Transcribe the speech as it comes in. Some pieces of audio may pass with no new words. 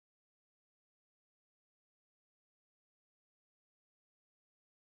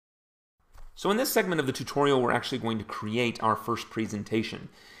So in this segment of the tutorial, we're actually going to create our first presentation.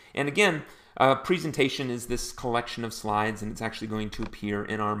 And again, a presentation is this collection of slides, and it's actually going to appear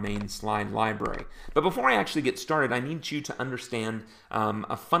in our main slide library. But before I actually get started, I need you to understand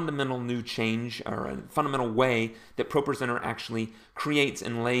a fundamental new change, or a fundamental way that ProPresenter actually creates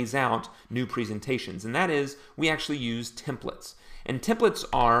and lays out new presentations. And that is, we actually use templates. And templates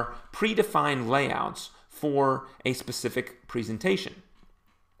are predefined layouts for a specific presentation.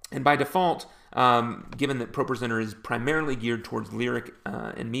 And by default, given that ProPresenter is primarily geared towards lyric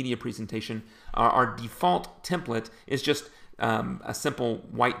and media presentation, our default template is just a simple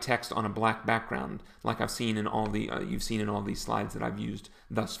white text on a black background, like I've seen in all the you've seen in all these slides that I've used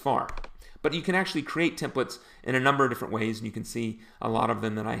thus far. But you can actually create templates in a number of different ways, and you can see a lot of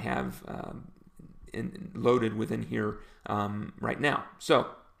them that I have loaded within here right now.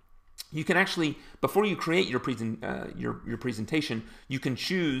 So you can actually, before you create your presentation, you can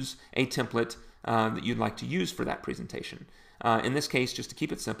choose a template that you'd like to use for that presentation. In this case, just to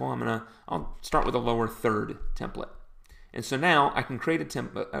keep it simple, I'll start with a lower third template. And so now I can create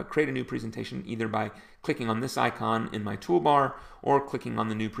a new presentation either by clicking on this icon in my toolbar or clicking on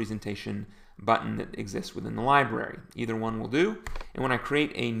the new presentation button that exists within the library. Either one will do. And when I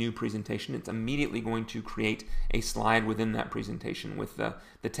create a new presentation, it's immediately going to create a slide within that presentation with the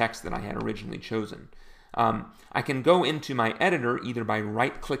text that I had originally chosen. I can go into my editor either by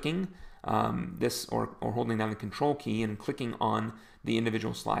right-clicking this or holding down the Control key and clicking on the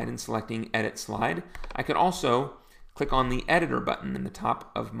individual slide and selecting Edit Slide. I could also click on the Editor button in the top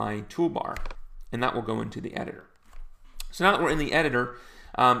of my toolbar, and that will go into the editor. So now that we're in the editor,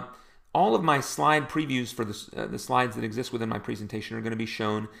 all of my slide previews for the slides that exist within my presentation are going to be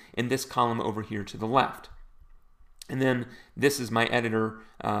shown in this column over here to the left. And then this is my editor,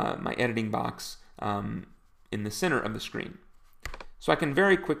 my editing box in the center of the screen. So I can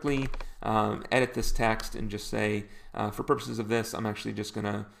very quickly edit this text and just say, for purposes of this, I'm actually just going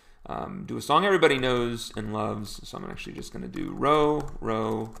to do a song everybody knows and loves. So I'm actually just going to do row,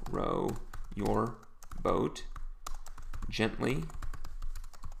 row, row your boat gently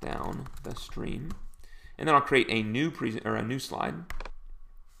down the stream, and then I'll create a new slide.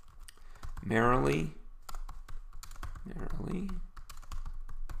 Merrily, merrily.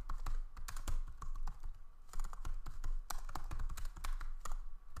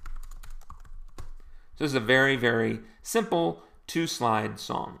 So this is a very, very simple two-slide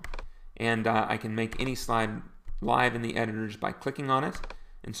song, and I can make any slide live in the editors by clicking on it,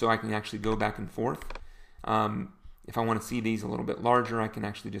 and so I can actually go back and forth. If I want to see these a little bit larger, I can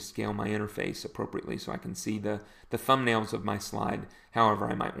actually just scale my interface appropriately so I can see the thumbnails of my slide however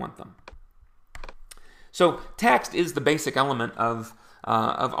I might want them. So text is the basic element of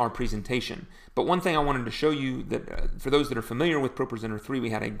our presentation. But one thing I wanted to show you, that for those that are familiar with ProPresenter 3, we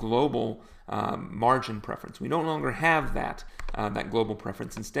had a global margin preference. We no longer have that global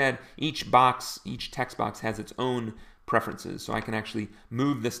preference. Instead, each text box has its own preferences, so I can actually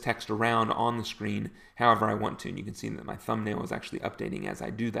move this text around on the screen however I want to, and you can see that my thumbnail is actually updating as I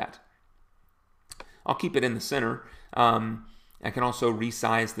do that. I'll keep it in the center. I can also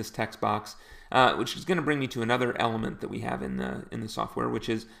resize this text box, which is going to bring me to another element that we have in the software, which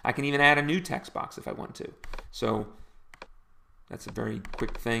is I can even add a new text box if I want to. So that's a very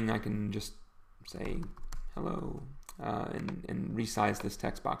quick thing. I can just say hello and resize this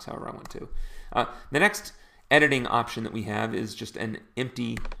text box however I want to. The next editing option that we have is just an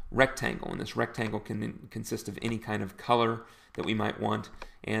empty rectangle, and this rectangle can consist of any kind of color that we might want,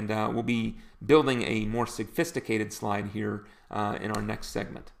 and we'll be building a more sophisticated slide here in our next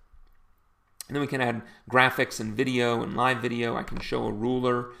segment. And then we can add graphics and video and live video. I can show a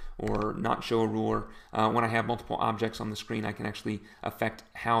ruler or not show a ruler. When I have multiple objects on the screen, I can actually affect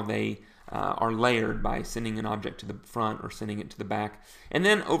how they are layered by sending an object to the front or sending it to the back. And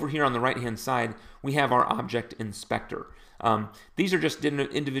then over here on the right-hand side, we have our object inspector. These are just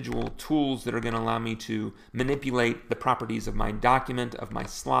individual tools that are going to allow me to manipulate the properties of my document, of my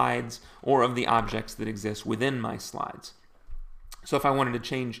slides, or of the objects that exist within my slides. So if I wanted to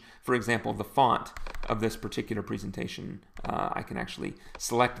change, for example, the font of this particular presentation, I can actually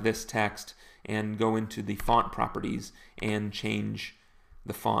select this text and go into the font properties and change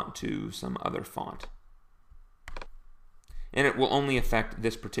the font to some other font. And it will only affect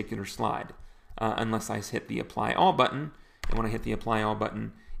this particular slide unless I hit the Apply All button. And when I hit the Apply All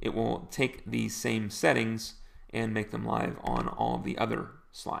button, it will take these same settings and make them live on all of the other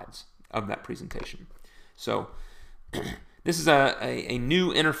slides of that presentation. So this is a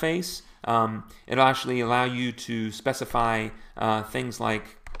new interface. It'll actually allow you to specify things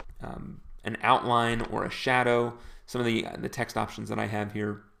like an outline or a shadow. Some of the text options that I have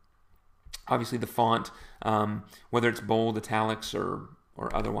here Obviously the font, whether it's bold, italics, or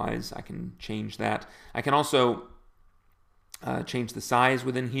otherwise, I can change that. I can also change the size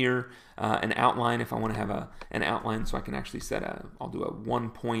within here, an outline if I want to have an outline, so I can actually set I'll do a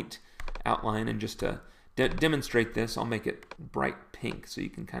 1-point outline, and just to demonstrate this, I'll make it bright pink so you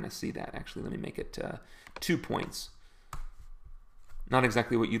can kind of see that. Actually, let me make it 2 points. Not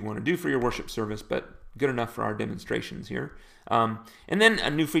exactly what you'd want to do for your worship service, but good enough for our demonstrations here. And then a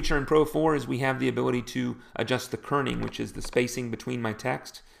new feature in Pro 4 is we have the ability to adjust the kerning, which is the spacing between my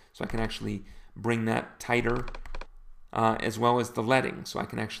text. So I can actually bring that tighter, as well as the leading. So I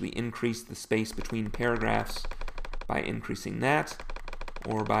can actually increase the space between paragraphs by increasing that,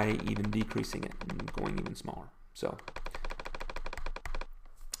 or by even decreasing it and going even smaller. So,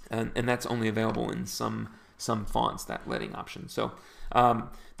 and that's only available in some fonts, that leading option. So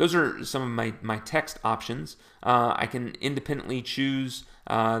those are some of my text options. I can independently choose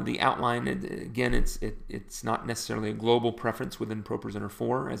the outline. And again, it's not necessarily a global preference within ProPresenter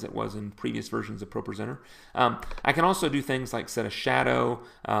 4 as it was in previous versions of ProPresenter. I can also do things like set a shadow,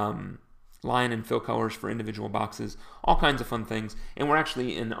 line and fill colors for individual boxes, all kinds of fun things. And we're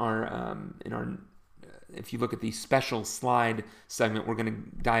actually in our if you look at the special slide segment, we're going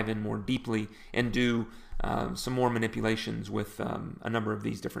to dive in more deeply and do some more manipulations with a number of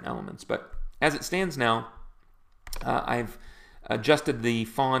these different elements. But as it stands now, I've adjusted the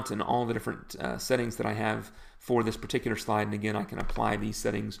font and all the different settings that I have for this particular slide. And again, I can apply these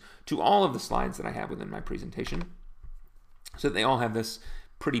settings to all of the slides that I have within my presentation, so that they all have this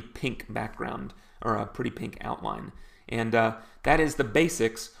pretty pink background, or a pretty pink outline. And that is the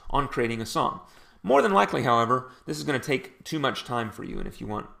basics on creating a song. More than likely, however, this is going to take too much time for you. And if you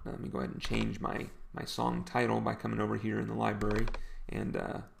want, let me go ahead and change my song title by coming over here in the library and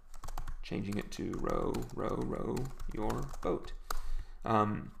changing it to Row, Row, Row Your Boat.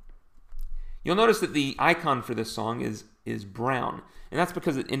 You'll notice that the icon for this song is brown, and that's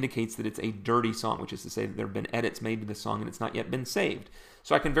because it indicates that it's a dirty song, which is to say that there have been edits made to the song and it's not yet been saved.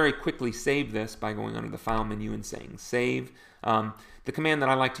 So I can very quickly save this by going under the File menu and saying Save. The command that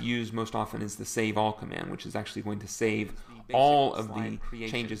I like to use most often is the Save All command, which is actually going to save all of the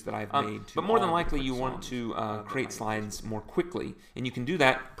changes that I've made. But more than likely, you want to create slides more quickly, and you can do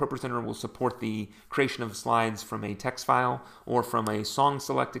that. ProPresenter will support the creation of slides from a text file or from a song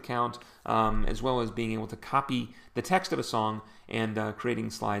select account, as well as being able to copy the text of a song and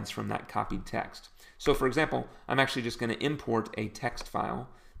creating slides from that copied text. So for example, I'm actually just going to import a text file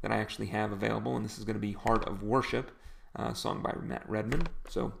that I actually have available, and this is going to be Heart of Worship, song by Matt Redman.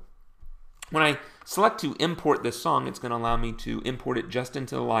 So when I select to import this song, it's going to allow me to import it just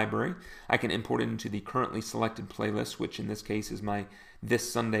into the library. I can import it into the currently selected playlist, which in this case is my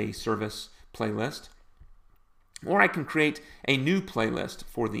This Sunday Service playlist. Or I can create a new playlist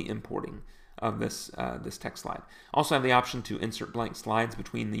for the importing of this text slide. Also have the option to insert blank slides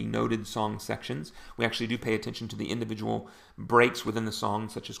between the noted song sections. We actually do pay attention to the individual breaks within the song,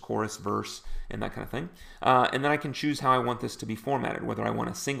 such as chorus, verse, and that kind of thing. And then I can choose how I want this to be formatted, whether I want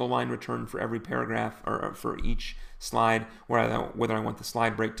a single line return for every paragraph or for each slide, whether I want the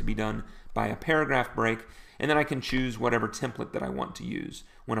slide break to be done by a paragraph break, and then I can choose whatever template that I want to use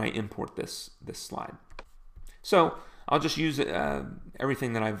when I import this slide. So I'll just use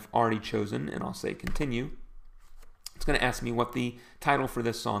everything that I've already chosen, and I'll say continue. It's going to ask me what the title for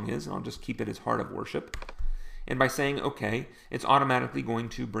this song is, and I'll just keep it as Heart of Worship. And by saying OK, it's automatically going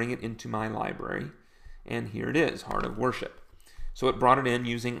to bring it into my library, and here it is, Heart of Worship. So it brought it in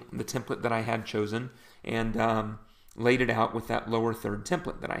using the template that I had chosen, and laid it out with that lower third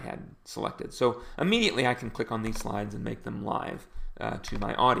template that I had selected. So immediately I can click on these slides and make them live to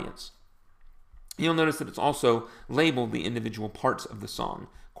my audience. You'll notice that it's also labeled the individual parts of the song,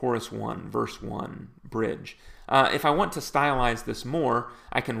 chorus 1, verse 1, bridge. If I want to stylize this more,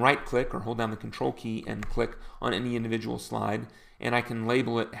 I can right-click or hold down the Control key and click on any individual slide, and I can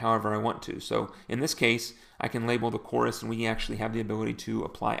label it however I want to. So in this case, I can label the chorus, and we actually have the ability to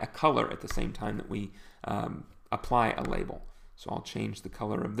apply a color at the same time that we apply a label. So I'll change the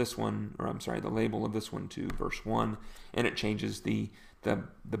color of this one, or I'm sorry, the label of this one to verse 1, and it changes the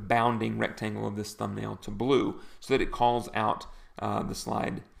bounding rectangle of this thumbnail to blue so that it calls out the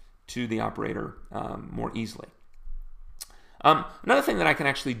slide to the operator more easily. Another thing that I can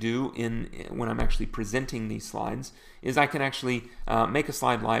actually do when I'm actually presenting these slides is I can actually make a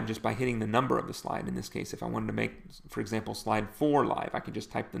slide live just by hitting the number of the slide. In this case, if I wanted to make, for example, slide 4 live, I can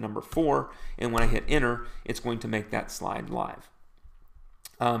just type the number 4, and when I hit enter, it's going to make that slide live.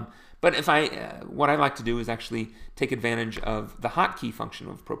 But if what I like to do is actually take advantage of the hotkey function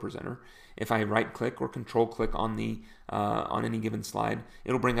of ProPresenter. If I right-click or control-click on any given slide,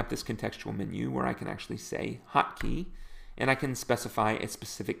 it'll bring up this contextual menu where I can actually say hotkey, and I can specify a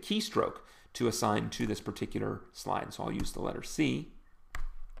specific keystroke to assign to this particular slide. So I'll use the letter C.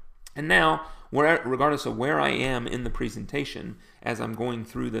 And now, regardless of where I am in the presentation, as I'm going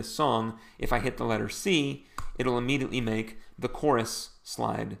through this song, if I hit the letter C, it'll immediately make the chorus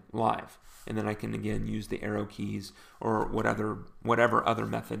slide live. And then I can, again, use the arrow keys or whatever other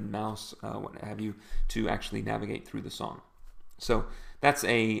method, mouse, what have you, to actually navigate through the song. So that's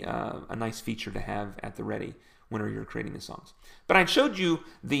a nice feature to have at the ready whenever you're creating the songs. But I showed you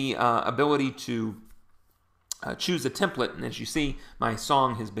the ability to choose a template, and as you see, my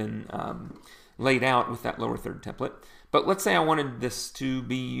song has been laid out with that lower third template. But let's say I wanted this to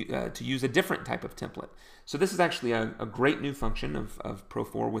be to use a different type of template. So this is actually a great new function of Pro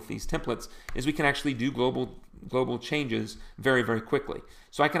 4 with these templates, is we can actually do global changes very, very quickly.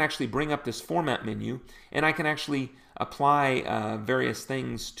 So I can actually bring up this format menu, and I can actually apply various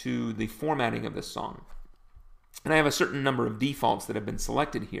things to the formatting of this song. And I have a certain number of defaults that have been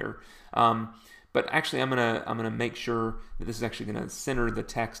selected here. But actually, I'm gonna make sure that this is actually gonna center the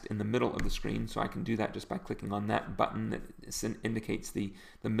text in the middle of the screen. So I can do that just by clicking on that button that indicates the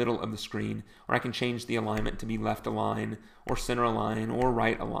middle of the screen. Or I can change the alignment to be left align, or center align, or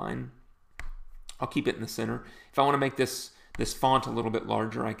right align. I'll keep it in the center. If I want to make this font a little bit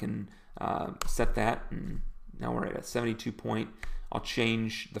larger, I can set that. And now we're at a 72 point. I'll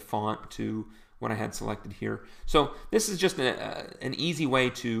change the font to what I had selected here. So this is just an easy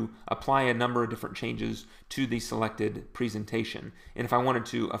way to apply a number of different changes to the selected presentation. And if I wanted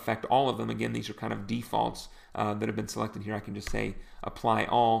to affect all of them, again, these are kind of defaults that have been selected here. I can just say apply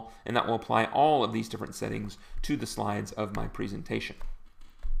all, and that will apply all of these different settings to the slides of my presentation.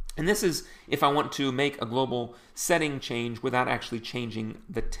 And this is if I want to make a global setting change without actually changing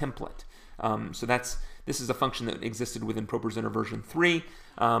the template. So this is a function that existed within ProPresenter version 3.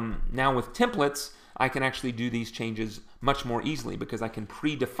 Now with templates, I can actually do these changes much more easily because I can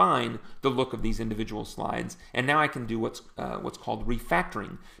predefine the look of these individual slides, and now I can do what's called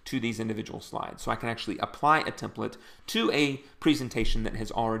refactoring to these individual slides. So I can actually apply a template to a presentation that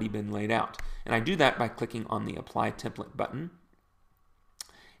has already been laid out. And I do that by clicking on the Apply Template button.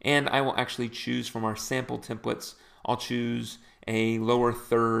 And I will actually choose from our sample templates, I'll choose a lower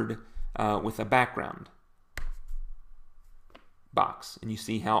third with a background box, and you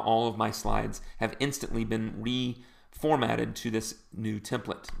see how all of my slides have instantly been reformatted to this new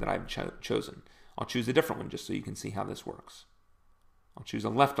template that I've chosen. I'll choose a different one just so you can see how this works. I'll choose a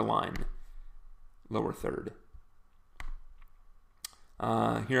left align lower third.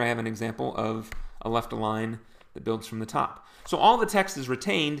 Here I have an example of a left align that builds from the top. So all the text is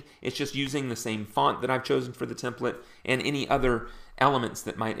retained, it's just using the same font that I've chosen for the template and any other elements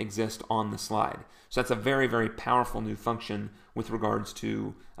that might exist on the slide. So that's a very, very powerful new function with regards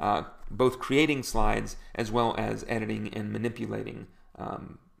to both creating slides as well as editing and manipulating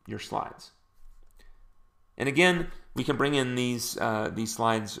your slides. And again, we can bring in these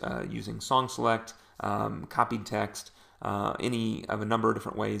slides using song select, copied text, any of a number of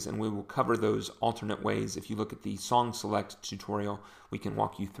different ways, and we will cover those alternate ways. If you look at the song select tutorial, we can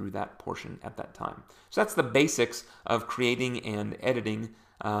walk you through that portion at that time. So that's the basics of creating and editing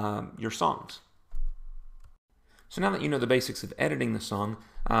your songs. So now that you know the basics of editing the song,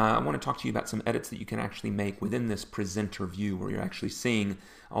 I want to talk to you about some edits that you can actually make within this presenter view where you're actually seeing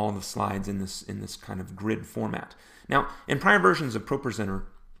all the slides in this kind of grid format. Now, in prior versions of ProPresenter,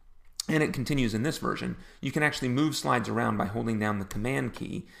 and it continues in this version, you can actually move slides around by holding down the Command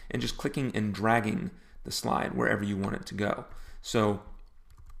key and just clicking and dragging the slide wherever you want it to go. So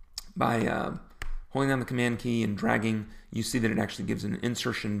by holding down the Command key and dragging, you see that it actually gives an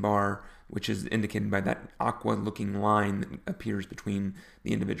insertion bar, which is indicated by that aqua-looking line that appears between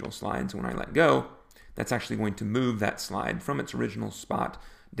the individual slides. When I let go, that's actually going to move that slide from its original spot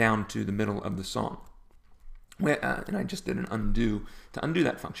down to the middle of the song. And I just did an undo to undo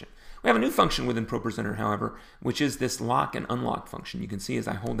that function. We have a new function within ProPresenter, however, which is this lock and unlock function. You can see as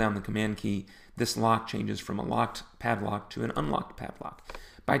I hold down the Command key, this lock changes from a locked padlock to an unlocked padlock.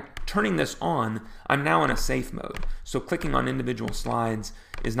 By turning this on, I'm now in a safe mode. So clicking on individual slides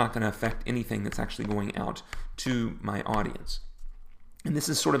is not going to affect anything that's actually going out to my audience. And this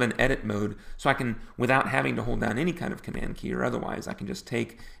is sort of an edit mode, so I can, without having to hold down any kind of Command key or otherwise, I can just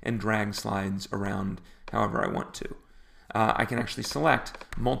take and drag slides around however I want to. I can actually select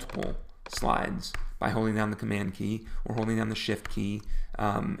multiple slides by holding down the Command key or holding down the Shift key,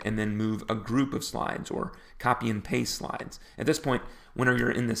 and then move a group of slides or copy and paste slides. At this point, when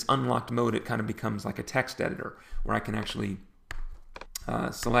you're in this unlocked mode, it kind of becomes like a text editor where I can actually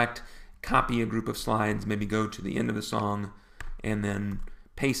select, copy a group of slides, maybe go to the end of the song, and then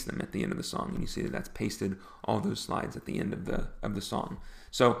paste them at the end of the song. And you see that that's pasted all those slides at the end of the song.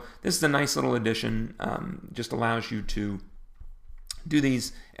 So this is a nice little addition. Just allows you to do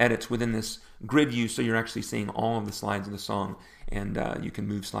these edits within this grid view so you're actually seeing all of the slides of the song, and you can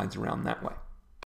move slides around that way.